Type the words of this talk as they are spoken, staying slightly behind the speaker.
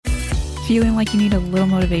Feeling like you need a little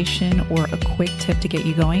motivation or a quick tip to get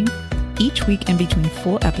you going? Each week in between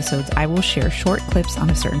full episodes, I will share short clips on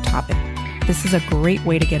a certain topic. This is a great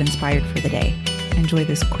way to get inspired for the day. Enjoy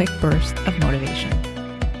this quick burst of motivation.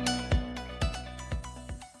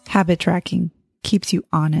 Habit tracking keeps you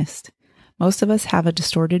honest. Most of us have a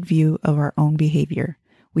distorted view of our own behavior.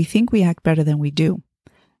 We think we act better than we do.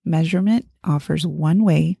 Measurement offers one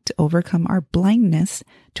way to overcome our blindness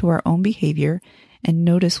to our own behavior and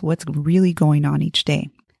notice what's really going on each day.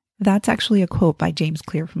 That's actually a quote by James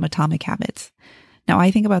Clear from Atomic Habits. Now,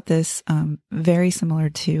 I think about this very similar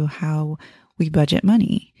to how we budget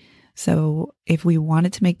money. So if we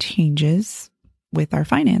wanted to make changes with our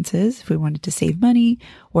finances, if we wanted to save money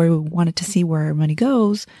or we wanted to see where our money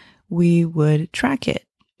goes, we would track it.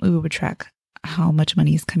 We would track how much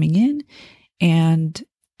money is coming in and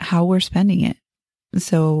how we're spending it.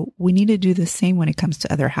 So we need to do the same when it comes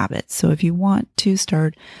to other habits. So if you want to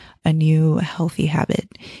start a new healthy habit,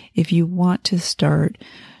 if you want to start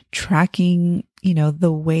tracking,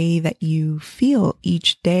 the way that you feel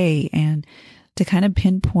each day and to kind of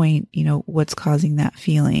pinpoint, what's causing that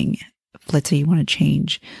feeling. Let's say you want to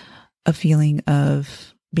change a feeling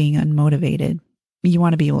of being unmotivated. You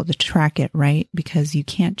want to be able to track it, right? Because you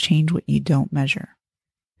can't change what you don't measure.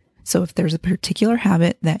 So if there's a particular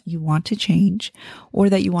habit that you want to change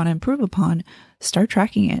or that you want to improve upon, start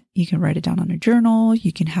tracking it. You can write it down on a journal.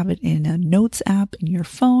 You can have it in a notes app in your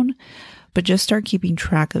phone, but just start keeping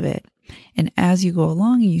track of it. And as you go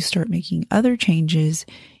along and you start making other changes,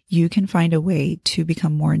 you can find a way to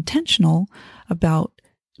become more intentional about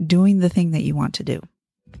doing the thing that you want to do.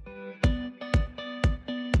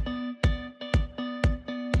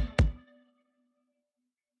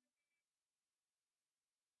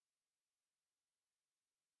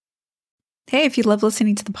 Hey, if you love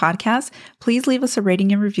listening to the podcast, please leave us a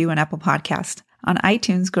rating and review on Apple Podcast. On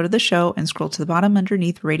iTunes, go to the show and scroll to the bottom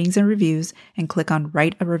underneath ratings and reviews and click on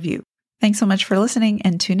Write a Review. Thanks so much for listening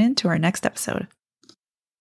and tune in to our next episode.